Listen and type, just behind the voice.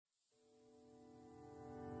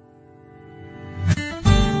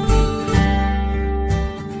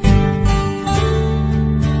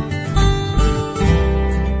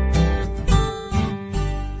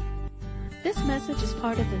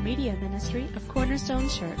media ministry of Cornerstone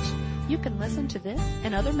Church. You can listen to this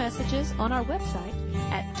and other messages on our website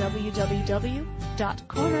at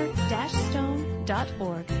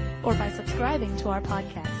www.corner-stone.org or by subscribing to our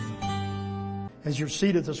podcast. As you're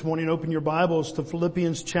seated this morning, open your Bibles to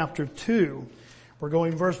Philippians chapter 2. We're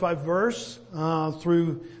going verse by verse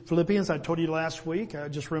through Philippians. I told you last week, I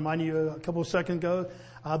just reminded you a couple of seconds ago,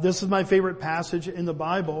 this is my favorite passage in the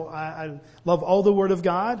Bible. I love all the Word of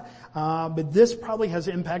God, but this probably has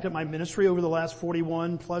impacted my ministry over the last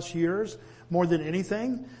 41 plus years more than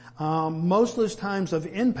anything. Most of those times of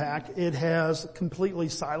impact, it has completely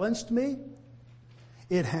silenced me.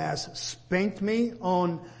 It has spanked me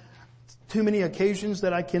on too many occasions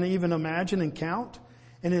that I can even imagine and count.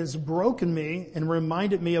 And it has broken me and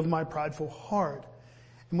reminded me of my prideful heart.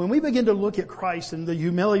 And when we begin to look at Christ and the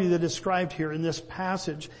humility that is described here in this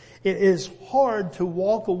passage, it is hard to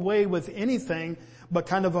walk away with anything but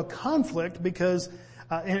kind of a conflict because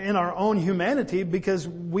in our own humanity, because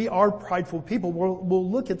we are prideful people. We'll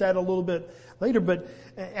look at that a little bit later, but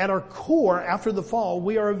at our core, after the fall,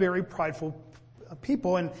 we are a very prideful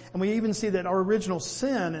people, and we even see that our original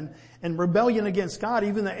sin and rebellion against God,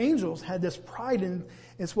 even the angels had this pride, and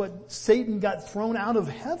it's what Satan got thrown out of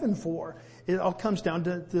heaven for. It all comes down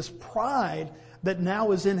to this pride that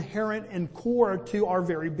now is inherent and core to our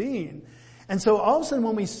very being. And so all of a sudden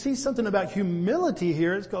when we see something about humility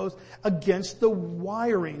here, it goes against the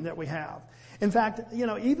wiring that we have. In fact,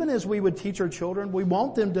 even as we would teach our children, we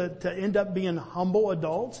want them to end up being humble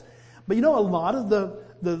adults. But a lot of the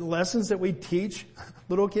lessons that we teach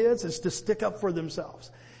little kids is to stick up for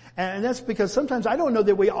themselves. And that's because sometimes I don't know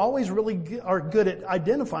that we always really are good at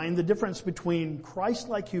identifying the difference between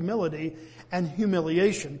Christ-like humility and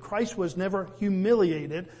humiliation. Christ was never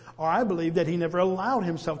humiliated, or I believe that he never allowed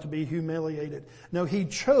himself to be humiliated. No, he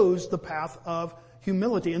chose the path of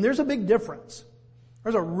humility. And there's a big difference.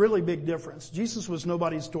 There's a really big difference. Jesus was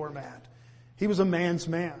nobody's doormat. He was a man's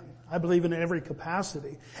man. I believe in every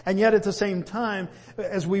capacity. And yet at the same time,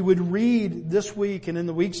 as we would read this week and in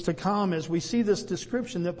the weeks to come, as we see this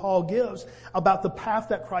description that Paul gives about the path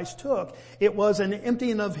that Christ took, it was an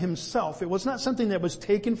emptying of himself. It was not something that was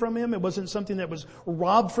taken from him. It wasn't something that was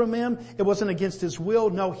robbed from him. It wasn't against his will.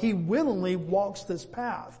 No, he willingly walks this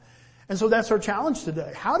path. And so that's our challenge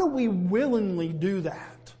today. How do we willingly do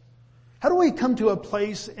that? How do we come to a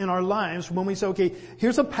place in our lives when we say, okay,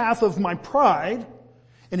 here's a path of my pride,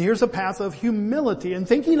 and here's a path of humility and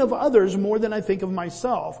thinking of others more than I think of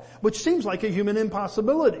myself, which seems like a human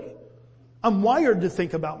impossibility. I'm wired to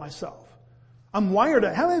think about myself. I'm wired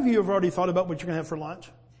to, how many of you have already thought about what you're going to have for lunch?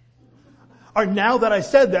 Or now that I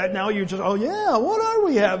said that, now you're just, oh yeah, what are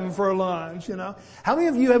we having for lunch? How many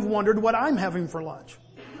of you have wondered what I'm having for lunch?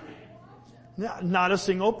 Not a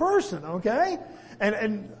single person, okay?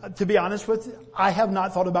 And to be honest with you, I have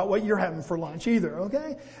not thought about what you're having for lunch either,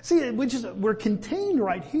 okay? See, we're contained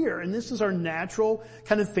right here, and this is our natural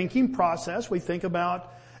kind of thinking process. We think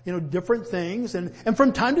about, different things, and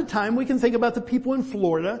from time to time we can think about the people in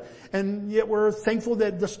Florida, and yet we're thankful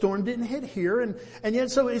that the storm didn't hit here, and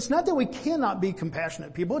yet so it's not that we cannot be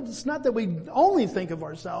compassionate people. It's not that we only think of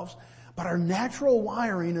ourselves, but our natural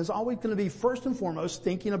wiring is always going to be first and foremost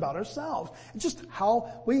thinking about ourselves. It's just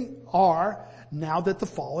how we are now that the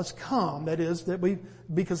fall has come. That is, that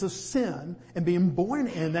because of sin and being born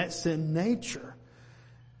in that sin nature.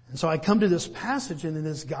 And so I come to this passage and it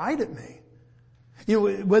has guided me.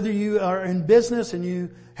 Whether you are in business and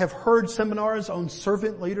you have heard seminars on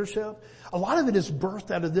servant leadership, a lot of it is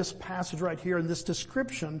birthed out of this passage right here in this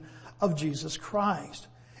description of Jesus Christ.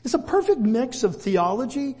 It's a perfect mix of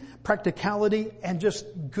theology, practicality, and just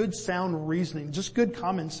good sound reasoning, just good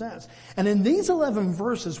common sense. And in these 11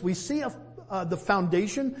 verses, we see the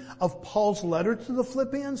foundation of Paul's letter to the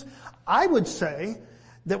Philippians. I would say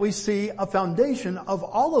that we see a foundation of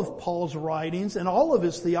all of Paul's writings, and all of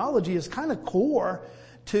his theology is kind of core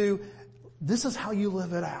to this is how you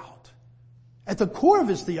live it out. At the core of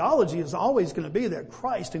his theology is always going to be that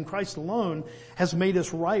Christ and Christ alone has made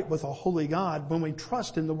us right with a holy God when we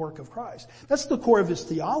trust in the work of Christ. That's the core of his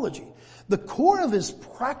theology. The core of his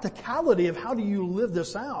practicality of how do you live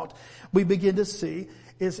this out, we begin to see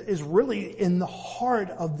is really in the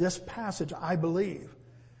heart of this passage, I believe.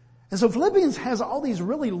 And so Philippians has all these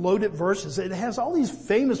really loaded verses. It has all these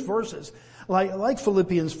famous verses like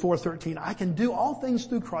Philippians 4:13. I can do all things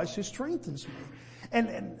through Christ who strengthens me.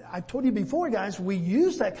 And I've told you before, guys, we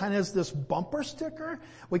use that kind of as this bumper sticker.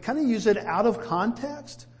 We kind of use it out of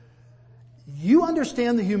context. You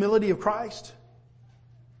understand the humility of Christ,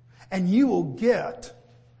 and you will get,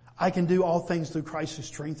 I can do all things through Christ who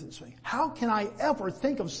strengthens me. How can I ever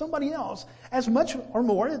think of somebody else as much or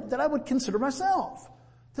more that I would consider myself?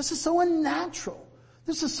 This is so unnatural.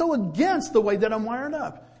 This is so against the way that I'm wired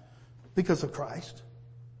up because of Christ.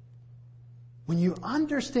 When you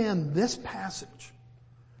understand this passage,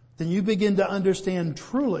 then you begin to understand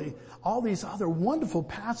truly all these other wonderful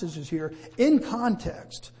passages here in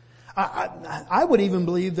context. I would even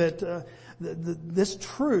believe that this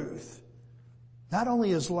truth not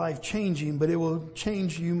only is life-changing, but it will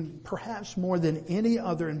change you perhaps more than any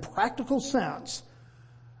other in practical sense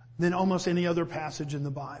than almost any other passage in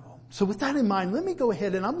the Bible. So with that in mind, let me go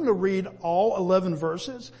ahead and I'm going to read all 11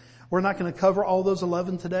 verses. We're not going to cover all those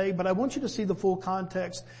 11 today, but I want you to see the full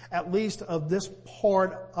context, at least of this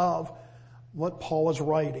part of what Paul is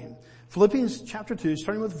writing. Philippians chapter 2,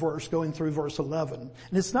 starting with going through verse 11. And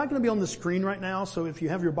it's not going to be on the screen right now, so if you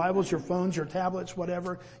have your Bibles, your phones, your tablets,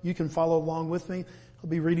 whatever, you can follow along with me. I'll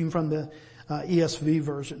be reading from the ESV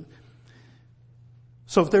version.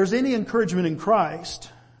 So if there's any encouragement in Christ,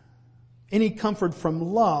 any comfort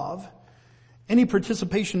from love, any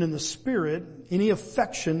participation in the Spirit, any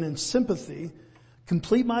affection and sympathy,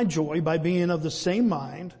 complete my joy by being of the same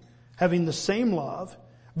mind, having the same love,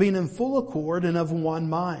 being in full accord and of one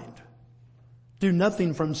mind. Do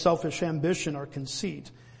nothing from selfish ambition or conceit,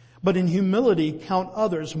 but in humility count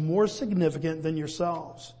others more significant than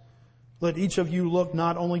yourselves. Let each of you look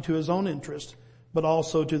not only to his own interest, but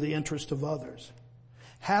also to the interest of others.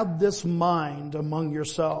 Have this mind among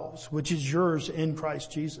yourselves, which is yours in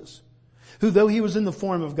Christ Jesus, who though he was in the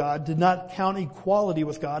form of God, did not count equality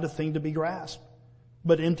with God a thing to be grasped,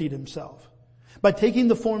 but emptied himself. By taking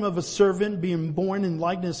the form of a servant, being born in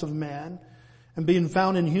likeness of man, and being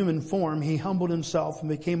found in human form, he humbled himself and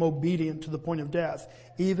became obedient to the point of death,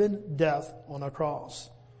 even death on a cross.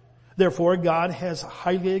 Therefore God has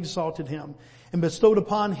highly exalted him and bestowed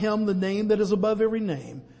upon him the name that is above every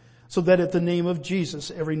name, so that at the name of Jesus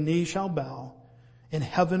every knee shall bow, in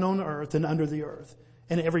heaven, on earth, and under the earth,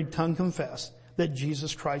 and every tongue confess that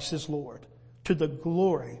Jesus Christ is Lord, to the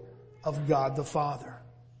glory of God the Father.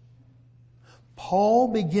 Paul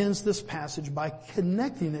begins this passage by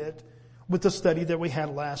connecting it with the study that we had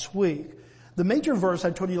last week. The major verse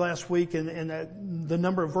I told you last week, and the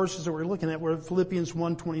number of verses that we're looking at were Philippians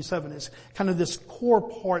 1:27. It's kind of this core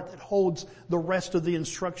part that holds the rest of the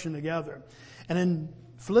instruction together. And in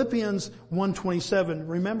Philippians 1:27,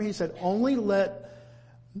 remember he said, only let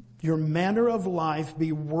your manner of life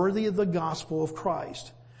be worthy of the gospel of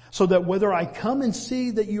Christ, so that whether I come and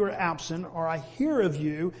see that you are absent or I hear of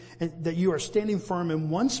you, and that you are standing firm in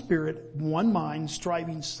one spirit, one mind,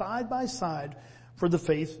 striving side by side for the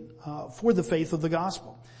faith of the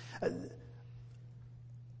gospel.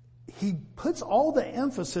 He puts all the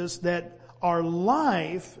emphasis that our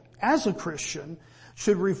life as a Christian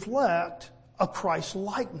should reflect a Christ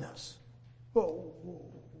likeness. Well,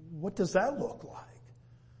 what does that look like?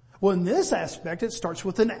 Well, in this aspect, it starts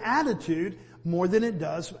with an attitude more than it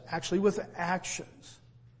does actually with actions.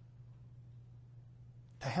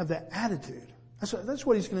 To have that attitude. That's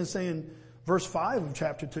what he's going to say in verse 5 of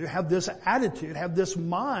chapter 2. Have this attitude, have this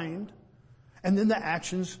mind, and then the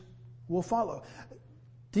actions will follow.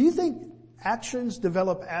 Do you think actions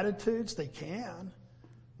develop attitudes? They can.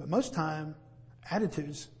 But most time,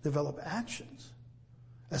 attitudes develop actions.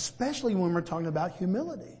 Especially when we're talking about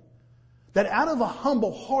humility. That out of a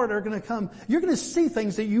humble heart are going to come, you're going to see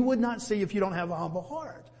things that you would not see if you don't have a humble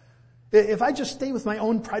heart. If I just stay with my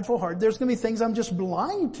own prideful heart, there's going to be things I'm just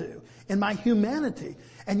blind to in my humanity.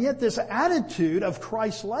 And yet this attitude of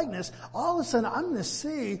Christ likeness, all of a sudden I'm going to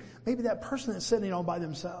see maybe that person that's sitting all by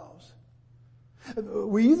themselves.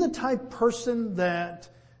 Were you the type person that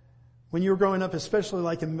when you were growing up, especially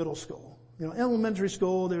like in middle school, elementary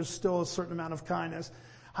school, there's still a certain amount of kindness.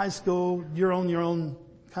 High school, you're on your own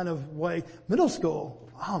kind of way. Middle school,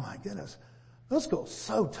 oh my goodness. Middle school is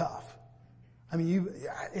so tough. I mean,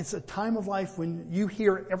 it's a time of life when you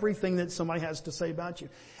hear everything that somebody has to say about you.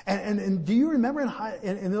 And do you remember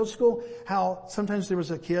in middle school how sometimes there was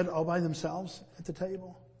a kid all by themselves at the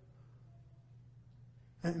table?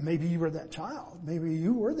 And maybe you were that child. Maybe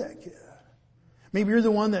you were that kid. Maybe you're the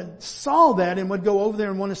one that saw that and would go over there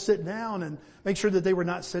and want to sit down and make sure that they were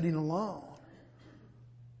not sitting alone.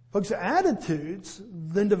 Folks, attitudes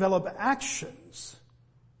then develop actions.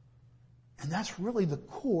 And that's really the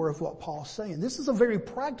core of what Paul's saying. This is a very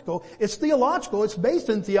practical, it's theological, it's based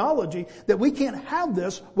in theology, that we can't have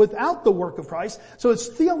this without the work of Christ. So it's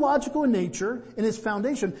theological in nature, in its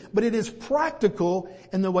foundation, but it is practical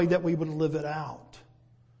in the way that we would live it out.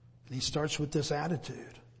 And he starts with this attitude.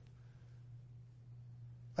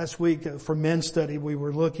 Last week, for men's study, we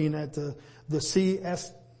were looking at the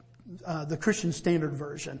Christian Standard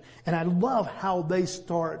Version. And I love how they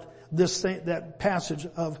start that passage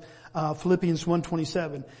of Philippians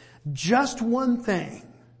 1:27. Just one thing,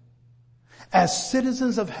 as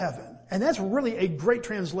citizens of heaven. And that's really a great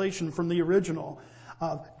translation from the original.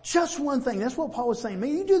 Just one thing. That's what Paul was saying. Man,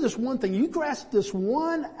 you do this one thing. You grasp this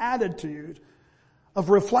one attitude of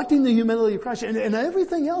reflecting the humility of Christ, and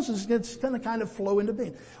everything else is going to kind of flow into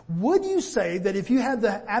being. Would you say that if you had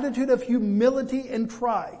the attitude of humility in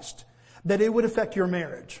Christ, that it would affect your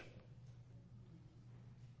marriage?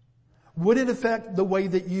 Would it affect the way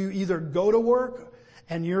that you either go to work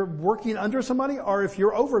and you're working under somebody, or if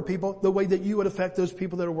you're over people, the way that you would affect those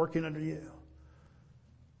people that are working under you?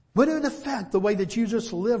 Would it affect the way that you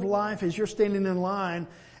just live life as you're standing in line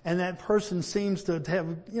and that person seems to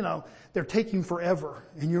have, they're taking forever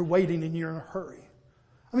and you're waiting and you're in a hurry?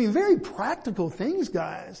 I mean, very practical things,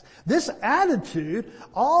 guys. This attitude,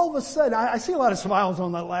 all of a sudden, I see a lot of smiles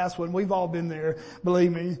on that last one. We've all been there,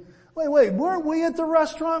 believe me. Wait, weren't we at the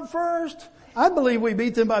restaurant first? I believe we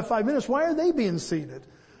beat them by 5 minutes. Why are they being seated?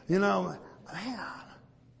 Man,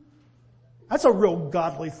 that's a real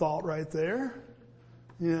godly thought right there.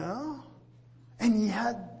 And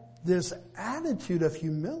yet this attitude of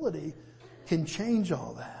humility can change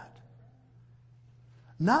all that.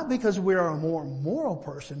 Not because we are a more moral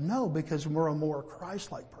person, no, because we're a more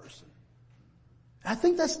Christ-like person. I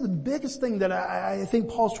think that's the biggest thing that I think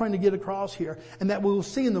Paul's trying to get across here, and that we will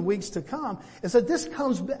see in the weeks to come, is that this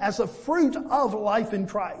comes as a fruit of life in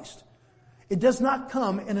Christ. It does not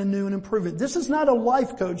come in a new and improvement. This is not a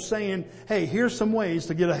life coach saying, hey, here's some ways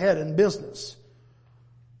to get ahead in business.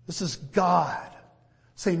 This is God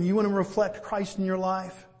saying, you want to reflect Christ in your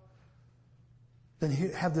life? Then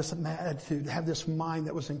have this attitude, have this mind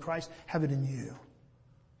that was in Christ, have it in you.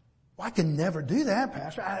 Well, I can never do that,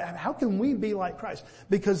 Pastor. How can we be like Christ?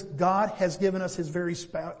 Because God has given us His very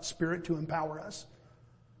Spirit to empower us.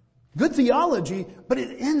 Good theology, but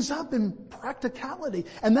it ends up in practicality.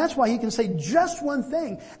 And that's why He can say just one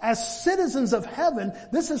thing. As citizens of heaven,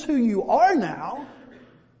 this is who you are now.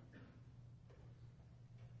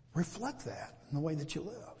 Reflect that in the way that you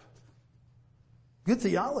live. Good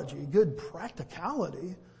theology, good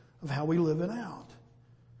practicality of how we live it out.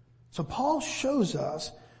 So Paul shows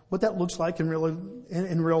us what that looks like in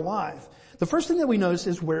real life. The first thing that we notice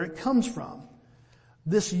is where it comes from.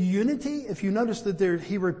 This unity, if you notice that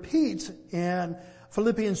he repeats in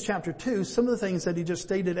Philippians chapter 2 some of the things that he just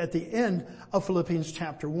stated at the end of Philippians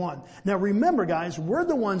chapter 1. Now remember, guys, we're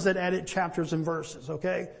the ones that added chapters and verses,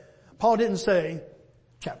 okay? Paul didn't say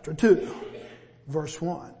chapter 2, verse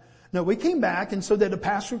 1. No, we came back, and so that a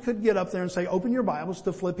pastor could get up there and say, open your Bibles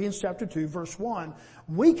to Philippians chapter 2, verse 1.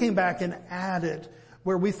 We came back and added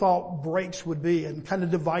where we thought breaks would be and kind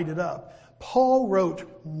of divided up. Paul wrote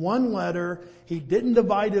one letter. He didn't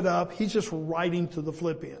divide it up. He's just writing to the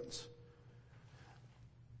Philippians.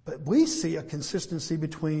 But we see a consistency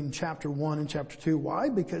between chapter 1 and chapter 2. Why?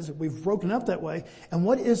 Because we've broken up that way. And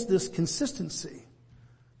what is this consistency?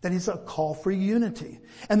 That is a call for unity.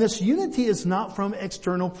 And this unity is not from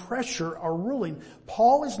external pressure or ruling.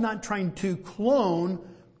 Paul is not trying to clone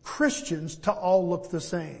Christians to all look the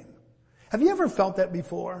same. Have you ever felt that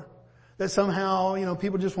before? That somehow,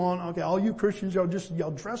 people just want, okay, all you Christians, y'all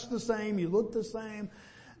dress the same, you look the same.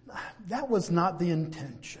 That was not the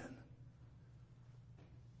intention.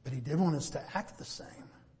 But he did want us to act the same.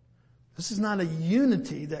 This is not a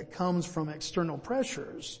unity that comes from external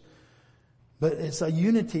pressures, but it's a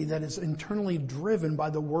unity that is internally driven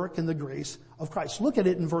by the work and the grace of Christ. Look at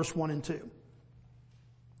it in verse 1 and 2.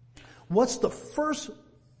 What's the first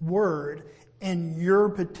word in your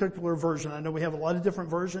particular version? I know we have a lot of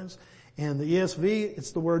different versions. In the ESV,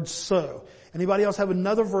 it's the word so. Anybody else have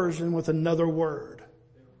another version with another word?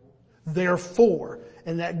 Therefore.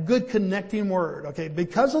 And that good connecting word. Okay,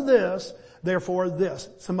 because of this, therefore this.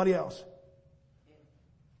 Somebody else?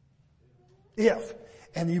 If.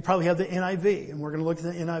 And you probably have the NIV, and we're going to look at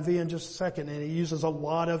the NIV in just a second, and it uses a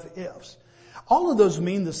lot of ifs. All of those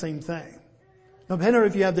mean the same thing. No matter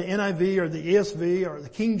if you have the NIV or the ESV or the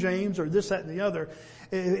King James or this, that, and the other,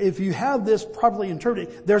 if you have this properly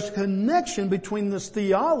interpreted, there's a connection between this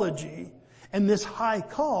theology and this high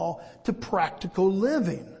call to practical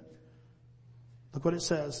living. Look what it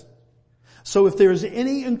says. So if there is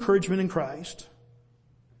any encouragement in Christ,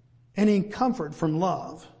 any comfort from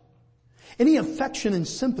love, any affection and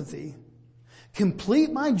sympathy,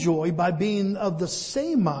 complete my joy by being of the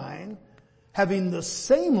same mind, having the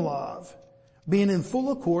same love, being in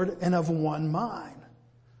full accord and of one mind.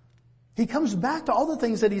 He comes back to all the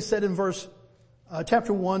things that he said in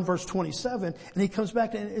chapter 1, verse 27, and he comes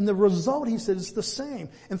back and the result, he said, is the same.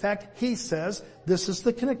 In fact, he says, this is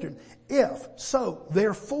the connector. If, so,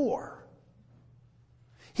 therefore.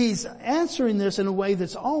 He's answering this in a way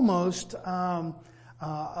that's almost a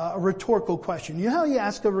rhetorical question. You know how you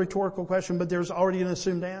ask a rhetorical question, but there's already an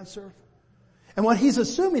assumed answer? And what he's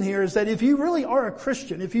assuming here is that if you really are a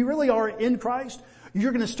Christian, if you really are in Christ,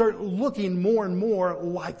 you're going to start looking more and more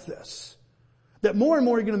like this. That more and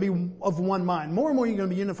more you're going to be of one mind. More and more you're going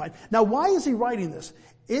to be unified. Now, why is he writing this?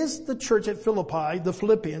 Is the church at Philippi, the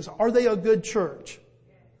Philippians, are they a good church?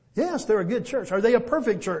 Yes, they're a good church. Are they a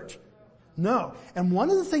perfect church? No. And one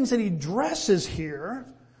of the things that he addresses here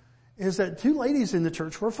is that two ladies in the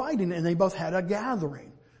church were fighting and they both had a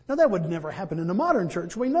gathering. Now that would never happen in a modern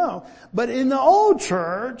church, we know. But in the old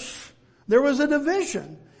church, there was a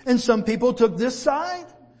division. And some people took this side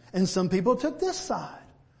and some people took this side.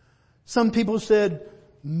 Some people said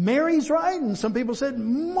Mary's right and some people said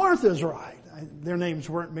Martha's right. Their names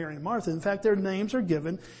weren't Mary and Martha. In fact, their names are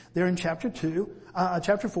given there in chapter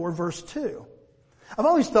 4, verse 2. I've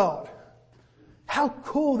always thought how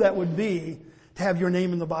cool that would be to have your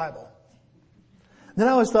name in the Bible. Then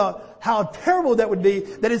I always thought how terrible that would be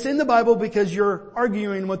that it's in the Bible because you're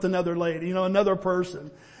arguing with another lady, another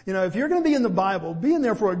person. If you're going to be in the Bible, be in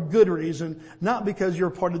there for a good reason, not because you're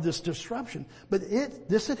part of this disruption. But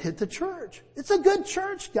this had hit the church. It's a good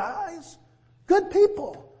church, guys. Good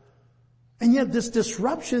people. And yet this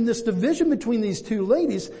disruption, this division between these two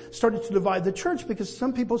ladies started to divide the church because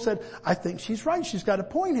some people said, I think she's right. She's got a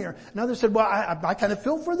point here. And others said, well, I kind of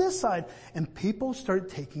feel for this side. And people started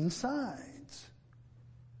taking sides.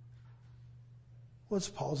 What's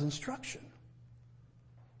Paul's instruction?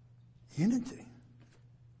 Unity.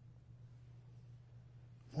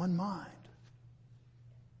 One mind.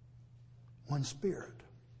 One spirit.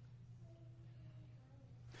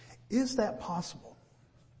 Is that possible?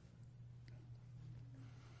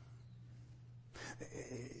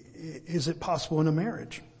 Is it possible in a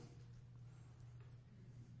marriage?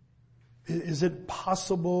 Is it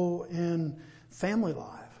possible in family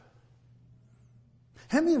life?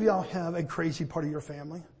 How many of y'all have a crazy part of your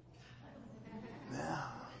family? Yeah.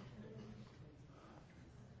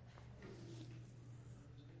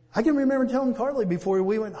 I can remember telling Carly before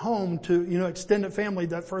we went home to, extended family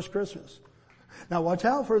that first Christmas. Now watch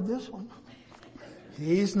out for this one.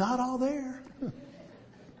 He's not all there.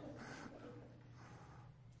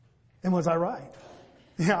 And was I right?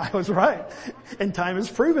 Yeah, I was right. And time has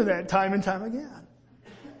proven that time and time again.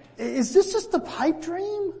 Is this just a pipe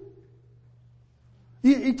dream?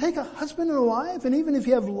 You take a husband and a wife, and even if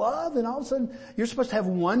you have love, and all of a sudden you're supposed to have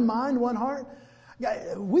one mind, one heart.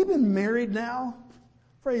 We've been married now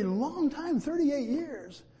for a long time, 38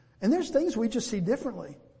 years. And there's things we just see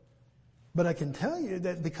differently. But I can tell you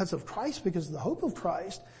that because of Christ, because of the hope of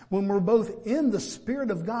Christ, when we're both in the Spirit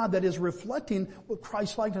of God that is reflecting what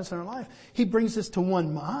Christ likeness in our life, He brings us to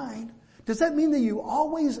one mind. Does that mean that you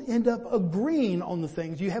always end up agreeing on the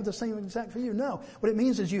things? You have the same exact view? No. What it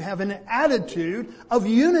means is you have an attitude of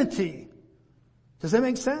unity. Does that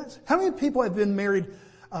make sense? How many people have been married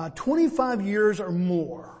 25 years or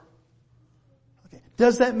more? Okay.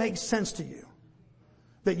 Does that make sense to you?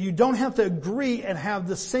 That you don't have to agree and have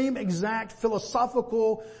the same exact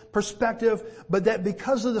philosophical perspective, but that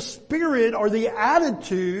because of the spirit or the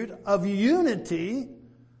attitude of unity,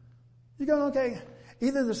 you go, okay,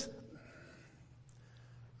 either this,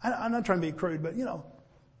 I'm not trying to be crude, but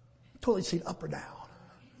toilet seat up or down.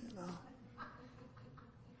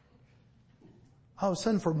 All of a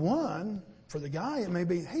sudden for the guy, it may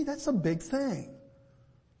be, hey, that's a big thing.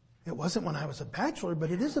 It wasn't when I was a bachelor,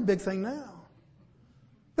 but it is a big thing now.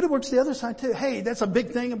 But it works the other side too. Hey, that's a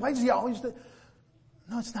big thing. And why does he always do?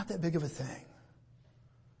 No, it's not that big of a thing.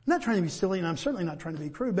 I'm not trying to be silly, and I'm certainly not trying to be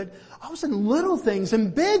crude, but all of a sudden little things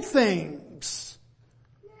and big things.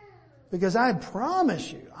 Because I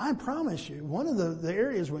promise you, one of the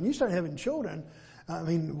areas when you start having children,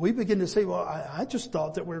 we begin to say, well, I just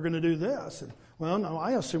thought that we were going to do this. And, well, no,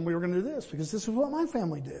 I assumed we were going to do this because this is what my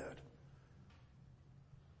family did.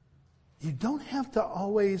 You don't have to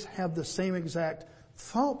always have the same exact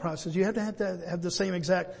thought process. You have to have the same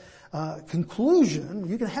exact conclusion.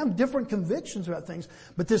 You can have different convictions about things,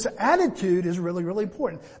 but this attitude is really, really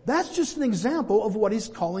important. That's just an example of what he's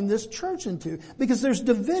calling this church into, because there's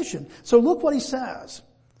division. So look what he says.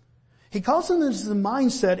 He calls them this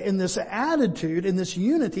mindset and this attitude and this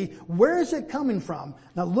unity. Where is it coming from?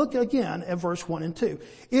 Now look again at verse 1 and 2.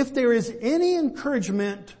 If there is any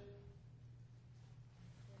encouragement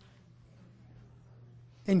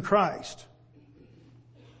in Christ,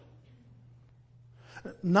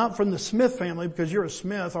 not from the Smith family because you're a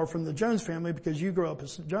Smith, or from the Jones family because you grew up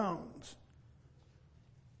as Jones.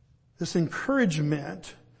 This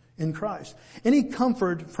encouragement in Christ. Any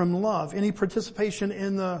comfort from love, any participation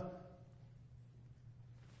in the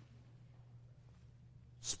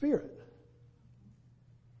Spirit.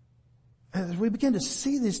 As we begin to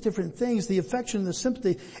see these different things, the affection, the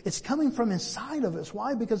sympathy, it's coming from inside of us.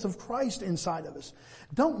 Why? Because of Christ inside of us.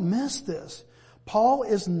 Don't miss this. Paul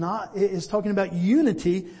is talking about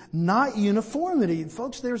unity, not uniformity.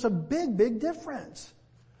 Folks, there's a big, big difference.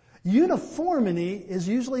 Uniformity is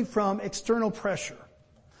usually from external pressure.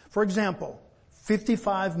 For example,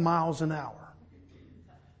 55 miles an hour.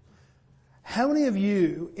 How many of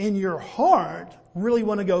you in your heart really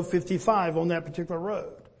want to go 55 on that particular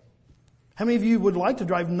road? How many of you would like to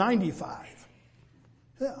drive 95?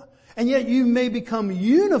 Yeah. And yet you may become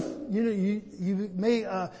you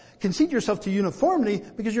may concede yourself to uniformity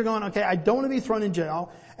because you're going, okay, I don't want to be thrown in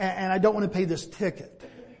jail and I don't want to pay this ticket.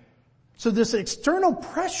 So this external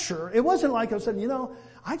pressure, it wasn't like I was saying,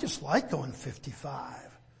 I just like going 55.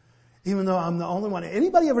 Even though I'm the only one.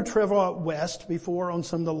 Anybody ever travel out west before on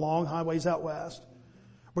some of the long highways out west?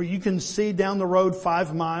 Where you can see down the road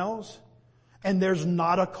 5 miles and there's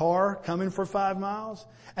not a car coming for 5 miles,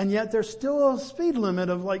 and yet there's still a speed limit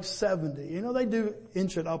of like 70. They do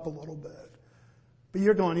inch it up a little bit. But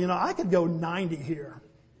you're going, I could go 90 here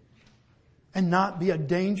and not be a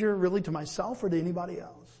danger really to myself or to anybody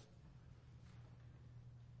else.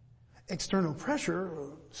 External pressure,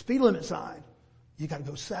 speed limit sign, you got to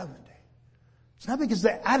go 70. It's not because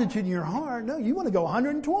of the attitude in your heart. No, you want to go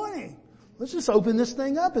 120. Let's just open this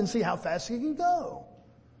thing up and see how fast you can go.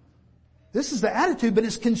 This is the attitude, but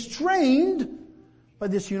it's constrained by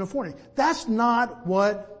this uniformity. That's not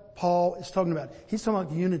what Paul is talking about. He's talking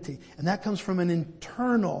about unity, and that comes from an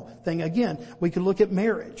internal thing. Again, we could look at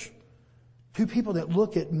marriage. Two people that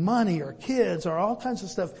look at money or kids or all kinds of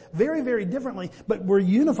stuff very, very differently, but we're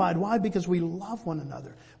unified. Why? Because we love one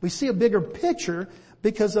another. We see a bigger picture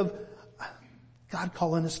because of God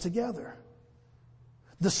calling us together.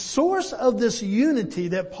 The source of this unity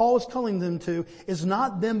that Paul is calling them to is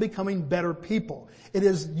not them becoming better people. It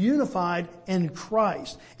is unified in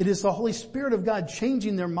Christ. It is the Holy Spirit of God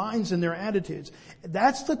changing their minds and their attitudes.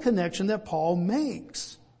 That's the connection that Paul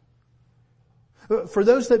makes. For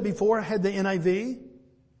those that before had the NIV,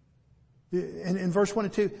 in verse 1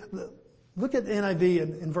 and 2, look at the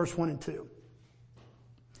NIV in verse 1 and 2.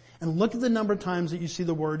 And look at the number of times that you see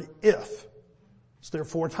the word if. It's there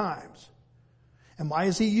 4 times. And why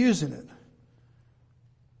is he using it?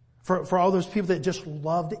 For all those people that just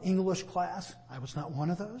loved English class, I was not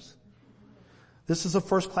one of those. This is a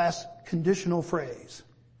first class conditional phrase.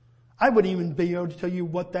 I wouldn't even be able to tell you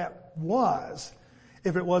what that was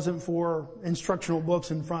if it wasn't for instructional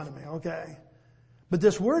books in front of me, okay? But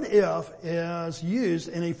this word if is used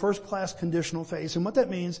in a first class conditional phase. And what that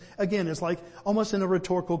means, again, is like almost in a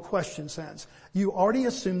rhetorical question sense. You already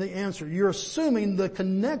assume the answer. You're assuming the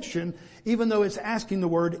connection even though it's asking the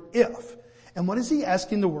word if. And what is he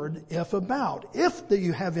asking the word if about? If that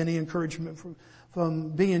you have any encouragement from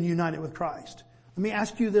being united with Christ. Let me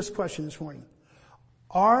ask you this question this morning.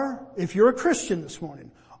 If you're a Christian this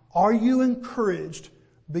morning, are you encouraged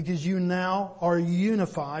because you now are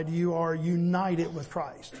unified, you are united with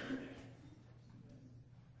Christ?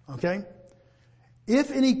 Okay?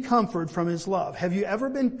 If any comfort from His love, have you ever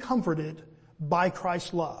been comforted by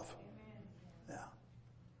Christ's love? Yeah.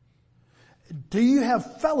 Do you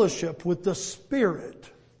have fellowship with the Spirit?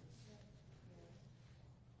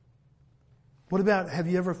 What about, have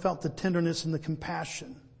you ever felt the tenderness and the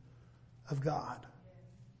compassion of God?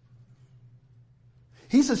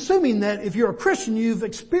 He's assuming that if you're a Christian, you've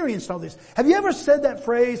experienced all this. Have you ever said that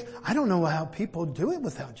phrase, I don't know how people do it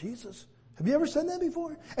without Jesus? Have you ever said that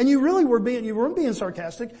before? And you weren't being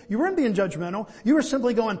sarcastic. You weren't being judgmental. You were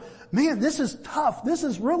simply going, man, this is tough. This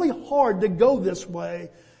is really hard to go this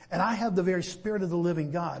way. And I have the very Spirit of the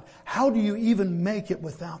living God. How do you even make it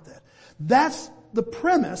without that? That's the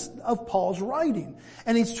premise of Paul's writing.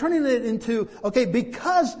 And he's turning it into, okay,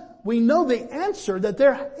 because we know the answer that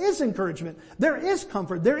there is encouragement, there is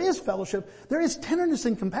comfort, there is fellowship, there is tenderness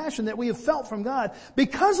and compassion that we have felt from God.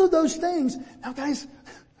 Because of those things, now guys,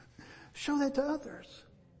 show that to others.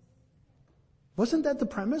 Wasn't that the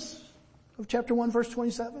premise of chapter 1 verse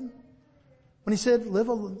 27? When he said live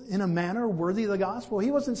in a manner worthy of the gospel,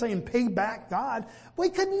 he wasn't saying pay back God. We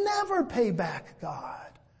could never pay back God.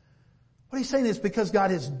 What he's saying is because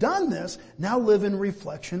God has done this, now live in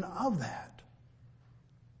reflection of that.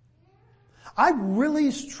 I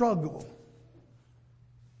really struggle.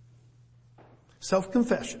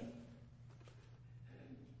 Self-confession.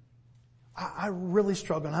 I really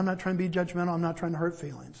struggle. And I'm not trying to be judgmental. I'm not trying to hurt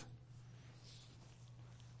feelings.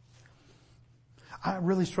 I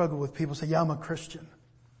really struggle with people say, yeah, I'm a Christian.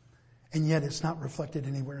 And yet it's not reflected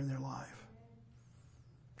anywhere in their life.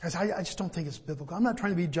 Guys, I just don't think it's biblical. I'm not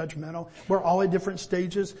trying to be judgmental. We're all at different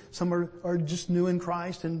stages. Some are just new in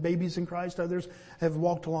Christ and babies in Christ. Others have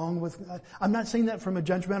walked along with. I'm not saying that from a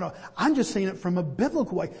judgmental. I'm just saying it from a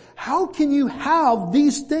biblical way. How can you have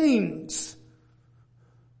these things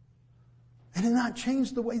and it not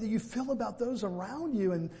change the way that you feel about those around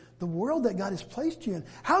you and the world that God has placed you in?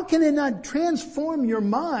 How can it not transform your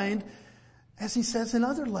mind, as he says in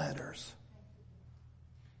other letters?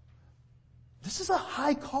 This is a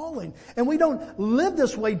high calling. And we don't live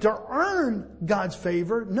this way to earn God's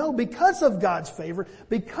favor. No, because of God's favor,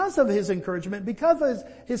 because of His encouragement, because of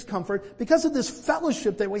His comfort, because of this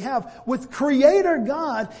fellowship that we have with Creator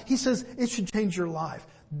God, He says it should change your life.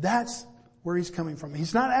 That's where He's coming from.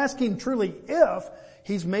 He's not asking truly if,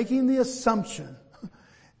 He's making the assumption.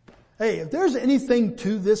 Hey, if there's anything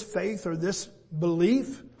to this faith or this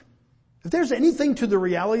belief, if there's anything to the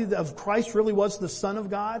reality of Christ really was the Son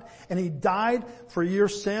of God and He died for your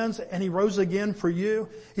sins and He rose again for you,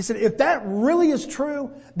 He said, if that really is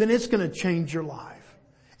true, then it's going to change your life.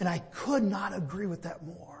 And I could not agree with that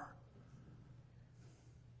more.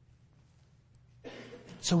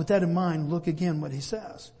 So with that in mind, look again what He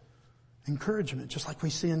says. Encouragement, just like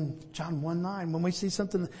we see in John 1:9. When we see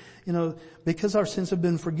something, because our sins have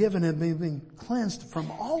been forgiven and been cleansed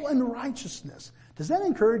from all unrighteousness. Does that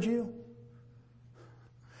encourage you?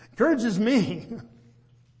 Encourages me.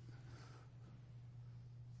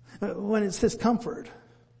 When it says comfort.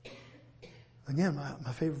 Again,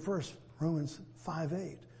 my favorite verse, Romans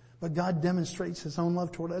 5:8. But God demonstrates His own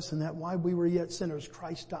love toward us in that while we were yet sinners,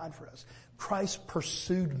 Christ died for us. Christ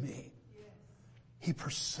pursued me. He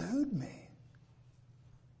pursued me.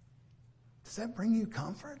 Does that bring you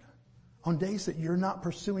comfort? On days that you're not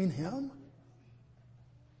pursuing Him?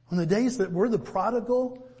 On the days that we're the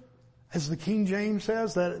prodigal, as the King James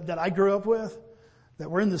says, that I grew up with,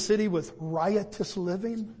 that we're in the city with riotous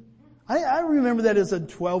living. I remember that as a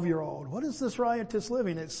 12-year-old. What is this riotous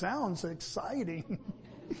living? It sounds exciting.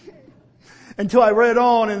 Until I read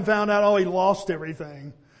on and found out, he lost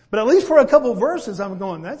everything. But at least for a couple verses, I'm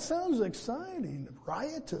going, that sounds exciting.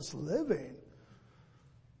 Riotous living.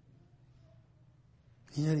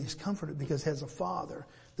 And yet He's comforted because He has a Father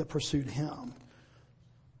that pursued Him,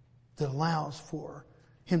 that allows for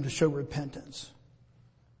Him to show repentance.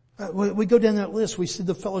 We go down that list, we see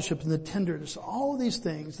the fellowship and the tenderness, all these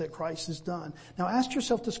things that Christ has done. Now ask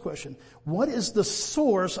yourself this question. What is the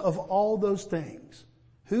source of all those things?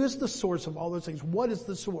 Who is the source of all those things? What is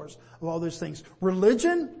the source of all those things?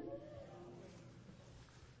 Religion?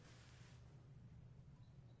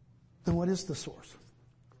 Then what is the source?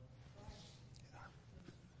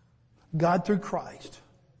 God through Christ.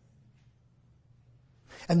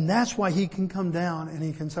 And that's why He can come down and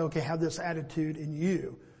He can say, okay, have this attitude in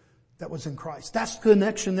you that was in Christ. That's the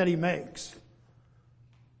connection that He makes.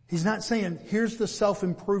 He's not saying, here's the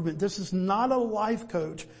self-improvement. This is not a life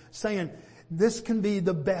coach saying, this can be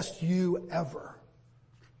the best you ever.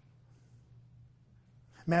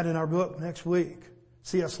 Matt, in our book next week,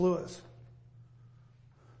 C.S. Lewis.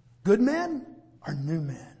 Good men are new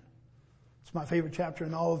men. It's my favorite chapter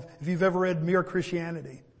in all of, if you've ever read Mere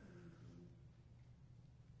Christianity.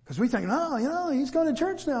 Because we think, he's going to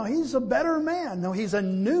church now. He's a better man. No, he's a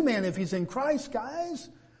new man if he's in Christ, guys.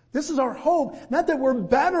 This is our hope. Not that we're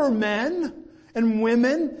better men and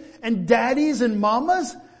women and daddies and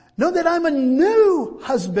mamas. Know that I'm a new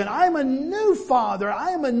husband. I'm a new father. I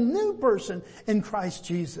am a new person in Christ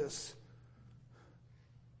Jesus.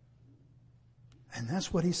 And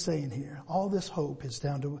that's what he's saying here. All this hope is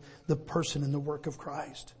down to the person and the work of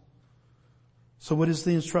Christ. So what is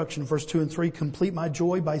the instruction? Verse 2 and 3, complete my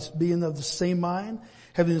joy by being of the same mind,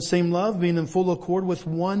 having the same love, being in full accord with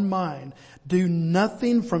one mind. Do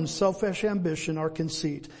nothing from selfish ambition or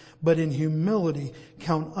conceit, but in humility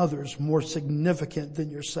count others more significant than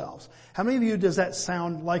yourselves. How many of you does that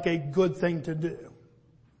sound like a good thing to do?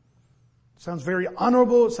 It sounds very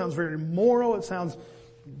honorable. It sounds very moral. It sounds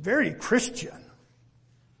very Christian.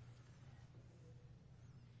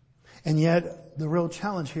 And yet, the real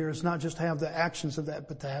challenge here is not just to have the actions of that,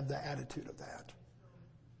 but to have the attitude of that.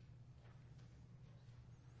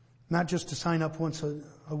 Not just to sign up once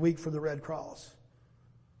a week for the Red Cross.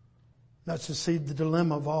 Not to see the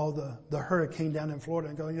dilemma of all the hurricane down in Florida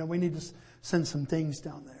and go, we need to send some things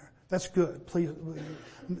down there. That's good.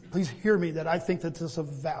 Please hear me that I think that this is of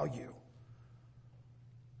value.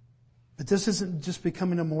 But this isn't just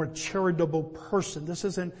becoming a more charitable person. This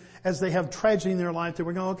isn't as they have tragedy in their life that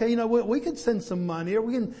we're going, okay, we can send some money or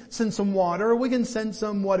we can send some water or we can send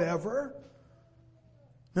some whatever.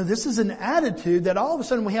 No, this is an attitude that all of a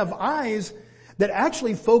sudden we have eyes that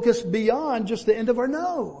actually focus beyond just the end of our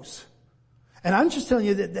nose. And I'm just telling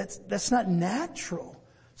you that that's not natural.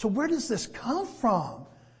 So where does this come from?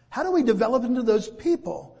 How do we develop into those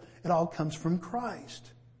people? It all comes from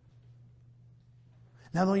Christ.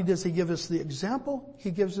 Not only does he give us the example,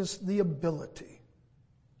 he gives us the ability.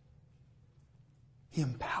 He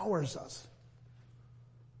empowers us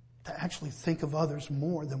to actually think of others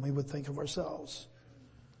more than we would think of ourselves.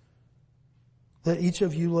 Let each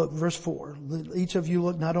of you look, verse 4, let each of you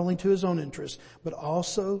look not only to his own interest, but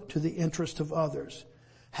also to the interest of others.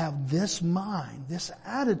 Have this mind, this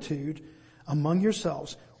attitude among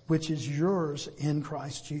yourselves, which is yours in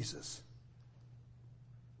Christ Jesus.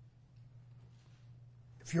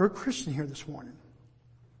 If you're a Christian here this morning,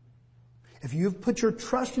 if you've put your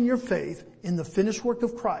trust and your faith in the finished work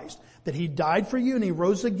of Christ, that he died for you and he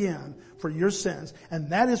rose again for your sins, and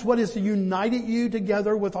that is what has united you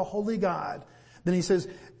together with a holy God, then he says,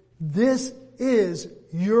 this is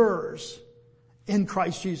yours in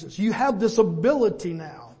Christ Jesus. You have this ability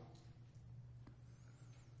now.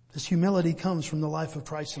 This humility comes from the life of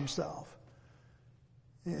Christ himself.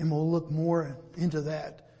 And we'll look more into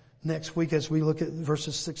that next week as we look at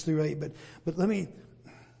verses 6 through 8. But let me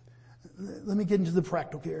get into the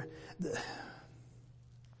practical here.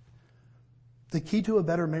 The key to a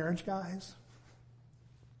better marriage, guys,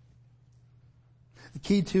 the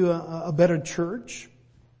key to a better church,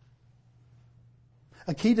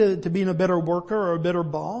 a key to being a better worker or a better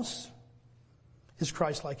boss is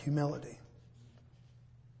Christ-like humility.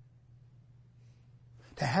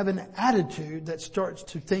 To have an attitude that starts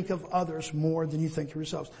to think of others more than you think of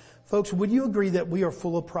yourselves. Folks, would you agree that we are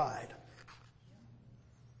full of pride?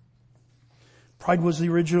 Pride was the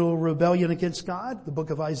original rebellion against God. The book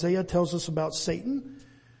of Isaiah tells us about Satan,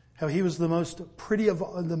 how he was the most pretty of,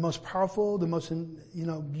 the most powerful, the most,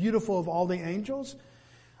 beautiful of all the angels.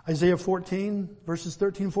 Isaiah 14 verses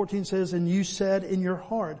 13 and 14 says, and you said in your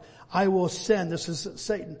heart, I will send, this is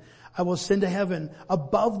Satan, I will send to heaven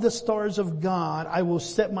above the stars of God. I will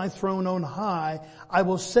set my throne on high. I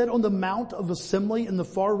will sit on the mount of assembly in the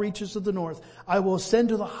far reaches of the north. I will ascend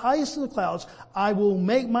to the highest of the clouds. I will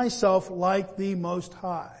make myself like the Most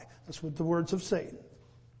High. That's what the words of Satan.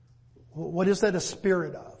 What is that a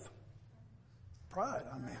spirit of? Pride.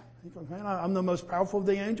 I'm the most powerful of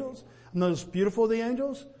the angels. I'm the most beautiful of the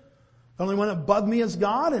angels. The only one above me is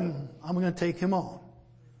God, and I'm going to take him on.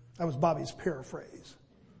 That was Bobby's paraphrase.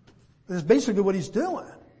 That's basically what he's doing.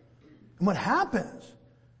 And what happens?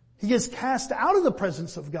 He gets cast out of the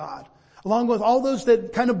presence of God, along with all those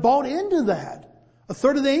that kind of bought into that. A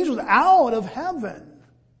third of the angels out of heaven.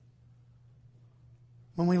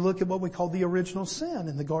 When we look at what we call the original sin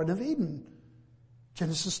in the Garden of Eden.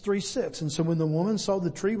 Genesis 3:6. And so when the woman saw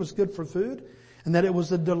the tree was good for food, and that it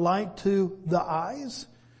was a delight to the eyes,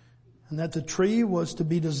 and that the tree was to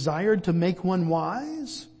be desired to make one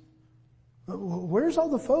wise, where's all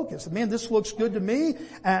the focus? Man, this looks good to me,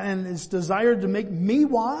 and it's desired to make me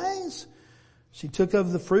wise. She took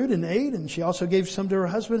of the fruit and ate, and she also gave some to her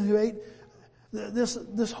husband who ate.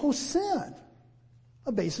 This whole sin,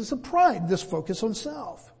 a basis of pride, this focus on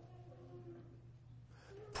self.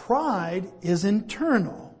 Pride is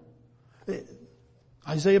internal.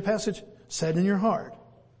 Isaiah passage, said in your heart.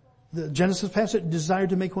 The Genesis passage, desired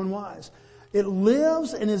to make one wise. It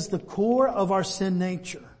lives and is the core of our sin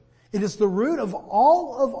nature. It is the root of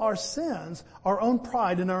all of our sins, our own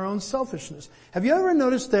pride and our own selfishness. Have you ever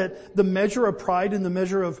noticed that the measure of pride and the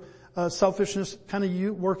measure of selfishness kind of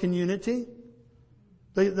work in unity?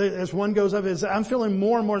 As one goes up, I'm feeling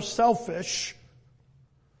more and more selfish.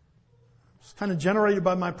 It's kind of generated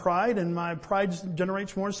by my pride, and my pride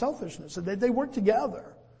generates more selfishness. So they work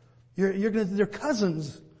together. They're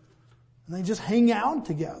cousins, and they just hang out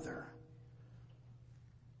together.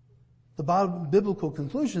 The biblical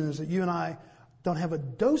conclusion is that you and I don't have a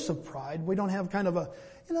dose of pride. We don't have kind of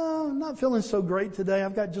I'm not feeling so great today.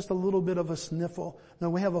 I've got just a little bit of a sniffle.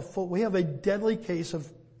 No, we have a deadly case of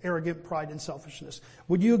arrogant pride and selfishness.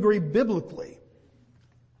 Would you agree biblically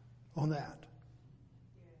on that?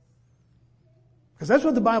 Because that's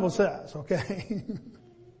what the Bible says, okay?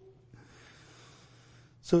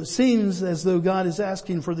 So it seems as though God is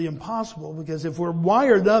asking for the impossible, because if we're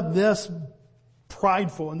wired up this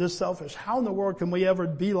prideful and this selfish, how in the world can we ever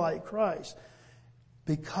be like Christ?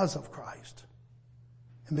 Because of Christ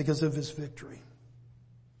and because of his victory.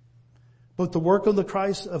 Both the work of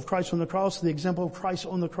Christ on the cross, the example of Christ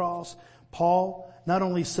on the cross, Paul not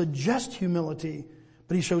only suggests humility,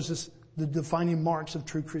 but he shows us the defining marks of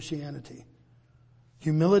true Christianity.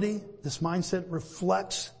 Humility, this mindset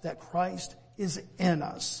reflects that Christ is in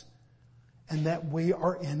us and that we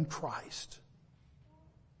are in Christ.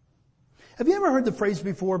 Have you ever heard the phrase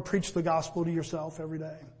before, preach the gospel to yourself every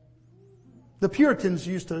day? The Puritans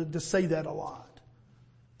used to say that a lot.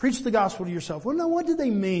 Preach the gospel to yourself. Well, no, what did they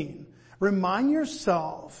mean? Remind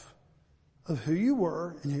yourself of who you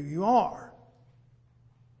were and who you are.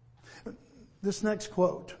 This next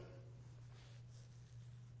quote.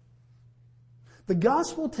 The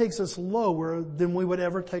gospel takes us lower than we would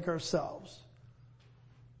ever take ourselves.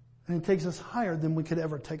 And it takes us higher than we could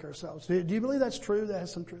ever take ourselves. Do you believe that's true? That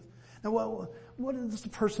has some truth. Now, what does the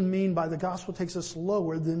person mean by the gospel takes us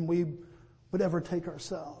lower than we would ever take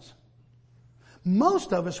ourselves?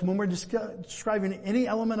 Most of us, when we're describing any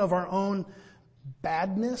element of our own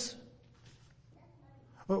badness,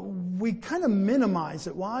 we kind of minimize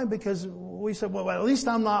it. Why? Because we say, well, at least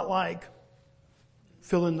I'm not like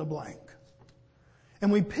fill in the blank.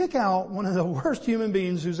 And we pick out one of the worst human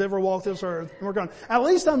beings who's ever walked this earth, and we're going, at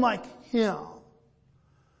least I'm like him.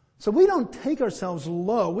 So we don't take ourselves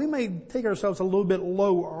low. We may take ourselves a little bit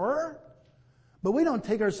lower, but we don't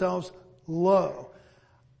take ourselves low.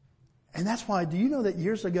 And that's why, do you know that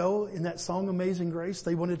years ago in that song Amazing Grace,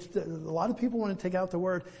 a lot of people want to take out the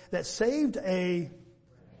word that saved a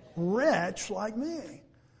wretch like me.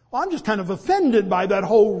 Well, I'm just kind of offended by that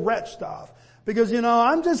whole wretch stuff. Because,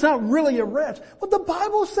 I'm just not really a wretch. Well, the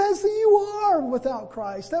Bible says that you are without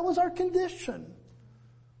Christ. That was our condition.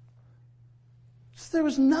 So there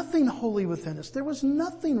was nothing holy within us. There was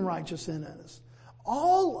nothing righteous in us.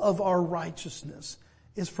 All of our righteousness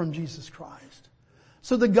is from Jesus Christ.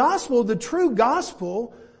 So the gospel, the true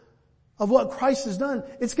gospel of what Christ has done,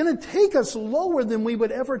 it's going to take us lower than we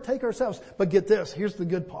would ever take ourselves. But get this, here's the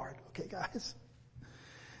good part. Okay, guys?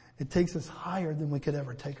 It takes us higher than we could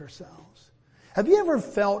ever take ourselves. Have you ever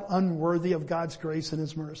felt unworthy of God's grace and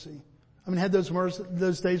His mercy? I mean, had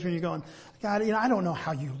those days when you're going, God, I don't know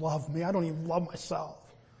how you love me. I don't even love myself.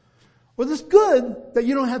 Well, it's good that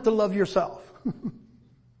you don't have to love yourself.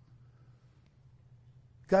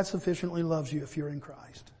 God sufficiently loves you if you're in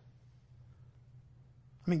Christ.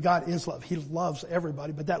 I mean, God is love. He loves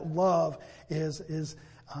everybody, but that love is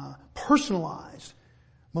personalized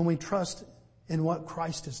when we trust in what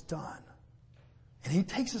Christ has done. And He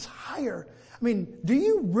takes us higher. I mean, do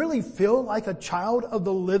you really feel like a child of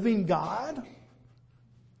the living God?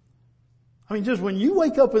 I mean, just when you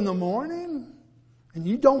wake up in the morning and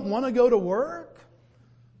you don't want to go to work,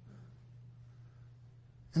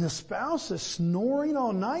 and the spouse is snoring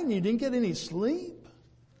all night and you didn't get any sleep,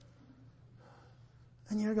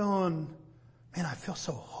 and you're going, man, I feel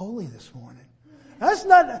so holy this morning.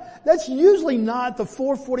 That's usually not the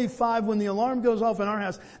 4:45 when the alarm goes off in our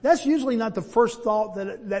house. That's usually not the first thought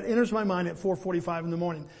that enters my mind at 4:45 in the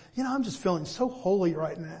morning. I'm just feeling so holy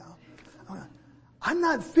right now. I'm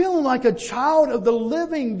not feeling like a child of the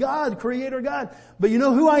living God, Creator God. But you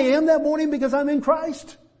know who I am that morning because I'm in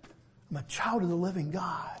Christ? I'm a child of the living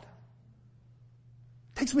God.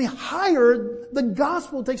 It takes me higher. The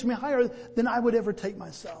gospel takes me higher than I would ever take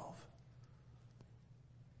myself.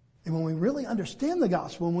 And when we really understand the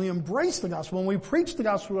gospel, when we embrace the gospel, when we preach the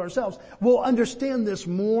gospel to ourselves, we'll understand this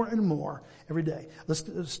more and more every day. Let's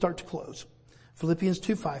start to close. Philippians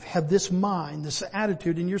 2:5. Have this mind, this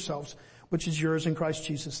attitude in yourselves, which is yours in Christ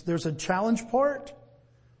Jesus. There's a challenge part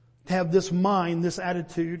to have this mind, this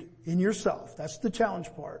attitude in yourself. That's the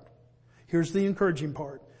challenge part. Here's the encouraging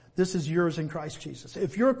part. This is yours in Christ Jesus.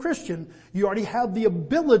 If you're a Christian, you already have the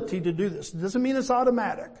ability to do this. It doesn't mean it's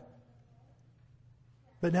automatic.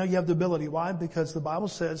 But now you have the ability. Why? Because the Bible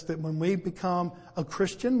says that when we become a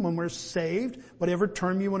Christian, when we're saved, whatever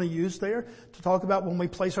term you want to use there, to talk about when we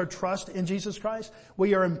place our trust in Jesus Christ,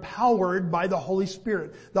 we are empowered by the Holy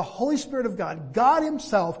Spirit. The Holy Spirit of God, God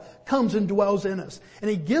Himself, comes and dwells in us. And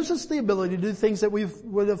He gives us the ability to do things that we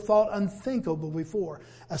would have thought unthinkable before,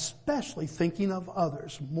 especially thinking of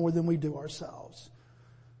others more than we do ourselves.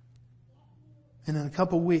 And in a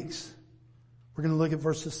couple weeks, we're going to look at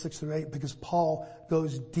verses 6 through 8 because Paul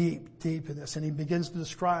goes deep in this and he begins to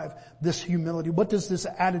describe this humility. What does this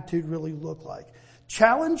attitude really look like?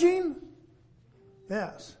 Challenging?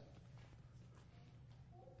 Yes.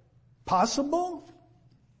 Possible?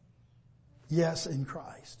 Yes, in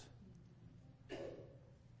Christ.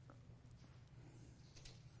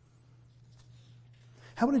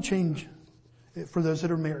 How would it change, for those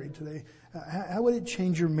that are married today, how would it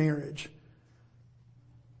change your marriage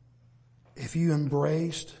if you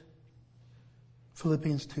embraced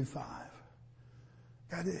Philippians 2:5?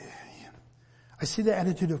 God, I see the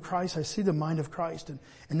attitude of Christ. I see the mind of Christ. And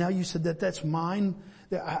now you said that that's mine.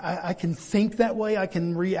 I can think that way. I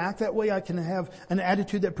can react that way. I can have an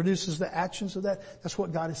attitude that produces the actions of that. That's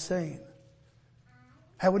what God is saying.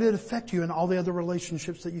 How would it affect you in all the other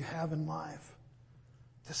relationships that you have in life?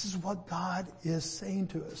 This is what God is saying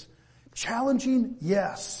to us. Challenging,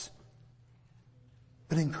 yes.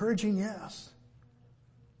 but encouraging, yes.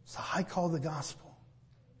 It's the high call of the gospel.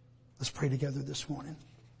 Let's pray together this morning.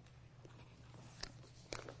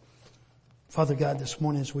 Father God, this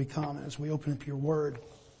morning as we come and as we open up your word,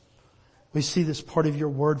 we see this part of your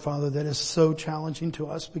word, Father, that is so challenging to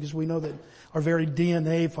us because we know that our very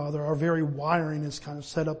DNA, Father, our very wiring is kind of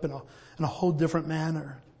set up in a whole different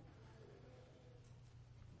manner.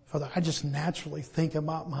 Father, I just naturally think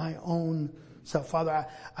about my own self. Father,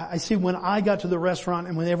 I see when I got to the restaurant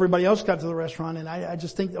and when everybody else got to the restaurant, and I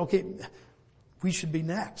just think, okay, we should be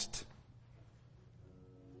next.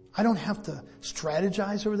 I don't have to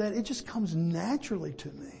strategize over that. It just comes naturally to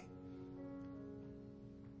me.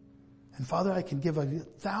 And Father, I can give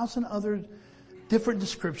 1,000 other different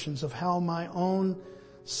descriptions of how my own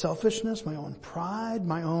selfishness, my own pride,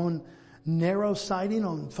 my own narrow sighting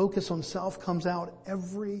on focus on self comes out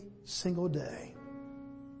every single day.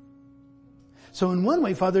 So in one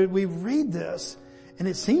way, Father, we read this and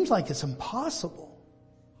it seems like it's impossible.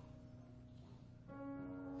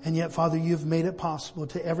 And yet, Father, you've made it possible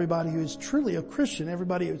to everybody who is truly a Christian,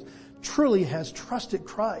 everybody who truly has trusted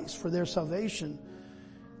Christ for their salvation.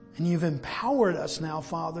 And you've empowered us now,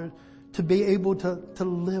 Father, to be able to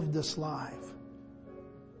live this life.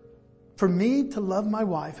 For me to love my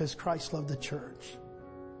wife as Christ loved the church.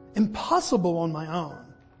 Impossible on my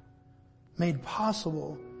own. Made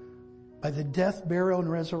possible by the death, burial,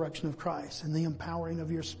 and resurrection of Christ and the empowering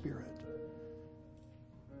of your Spirit.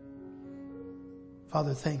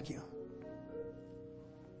 Father, thank you.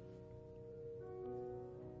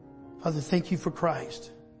 Father, thank you for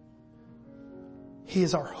Christ. He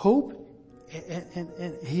is our hope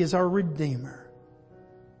and He is our Redeemer.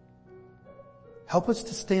 Help us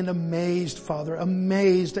to stand amazed, Father,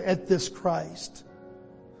 amazed at this Christ.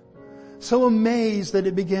 So amazed that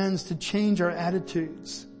it begins to change our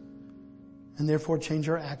attitudes and therefore change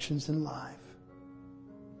our actions in life.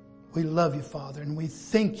 We love you, Father, and we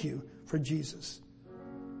thank you for Jesus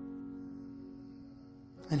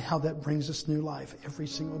and how that brings us new life every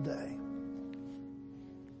single day.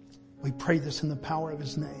 We pray this in the power of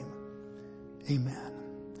His name. Amen.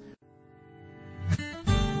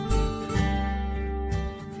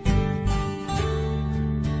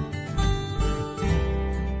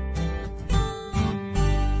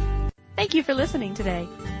 Thank you for listening today.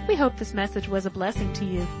 We hope this message was a blessing to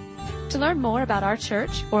you. To learn more about our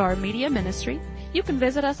church or our media ministry, you can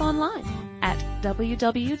visit us online at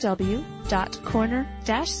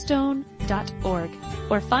www.corner-stone.org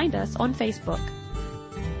or find us on Facebook.